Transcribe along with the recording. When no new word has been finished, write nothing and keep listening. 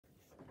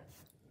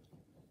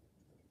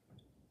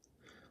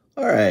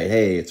All right,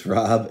 hey, it's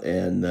Rob,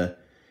 and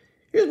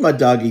here's my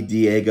doggy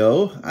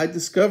Diego. I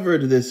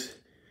discovered this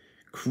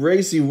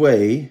crazy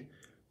way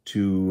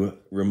to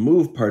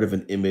remove part of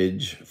an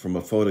image from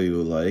a photo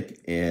you like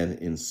and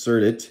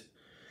insert it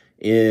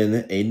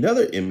in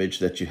another image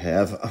that you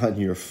have on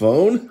your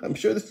phone. I'm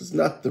sure this is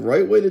not the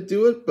right way to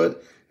do it,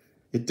 but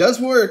it does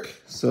work,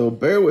 so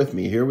bear with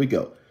me. Here we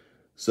go.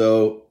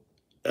 So,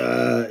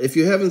 if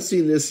you haven't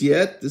seen this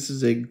yet, this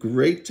is a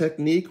great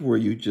technique where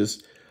you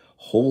just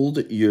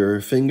hold your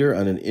finger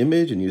on an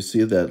image and you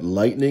see that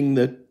lightning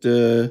that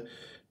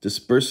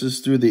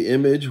disperses through the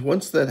image.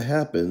 Once that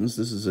happens,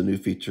 this is a new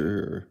feature,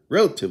 or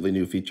relatively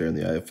new feature on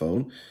the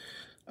iPhone.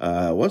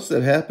 Once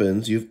that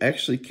happens, you've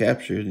actually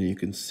captured, and you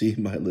can see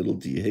my little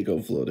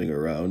Diego floating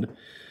around.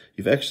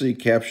 You've actually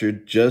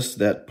captured just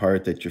that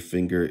part that your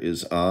finger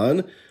is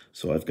on.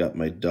 So I've got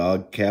my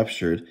dog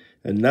captured.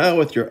 And now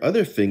with your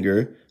other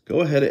finger,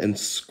 go ahead and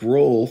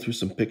scroll through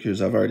some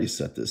pictures. I've already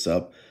set this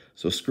up.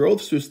 So scroll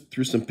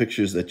through some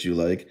pictures that you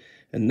like.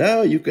 And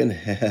now you can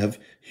have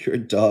your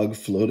dog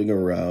floating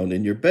around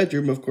in your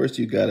bedroom. Of course,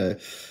 you gotta,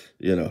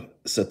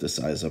 set the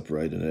size up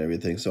right and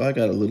everything. So I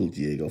got a little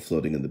Diego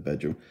floating in the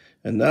bedroom.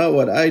 And now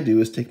what I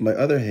do is take my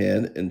other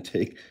hand and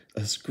take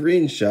a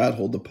screenshot,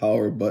 hold the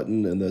power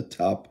button and the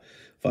top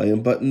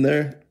volume button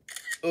there.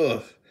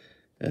 Ugh.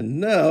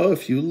 And now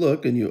if you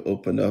look and you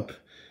open up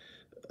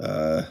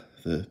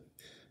the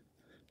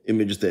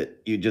image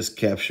that you just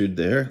captured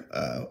there,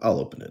 I'll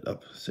open it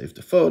up, save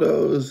the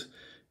photos.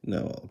 Now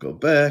I'll go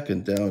back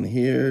and down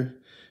here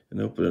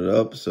and open it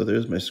up. So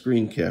there's my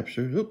screen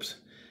capture. Oops.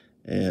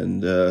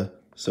 And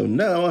so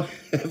now I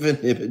have an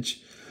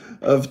image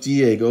of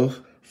Diego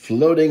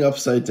floating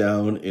upside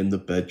down in the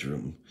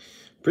bedroom.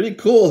 Pretty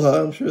cool,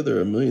 huh? I'm sure there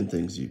are a million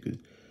things you could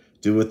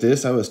do with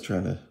this. I was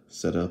trying to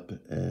set up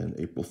an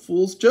April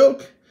Fool's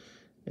joke,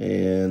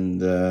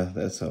 and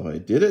that's how I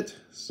did it.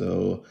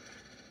 So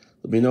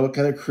let me know what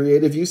kind of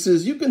creative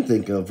uses you can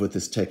think of with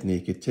this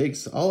technique. It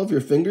takes all of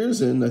your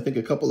fingers and I think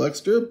a couple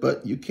extra,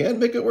 but you can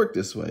make it work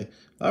this way.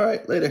 All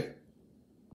right, later.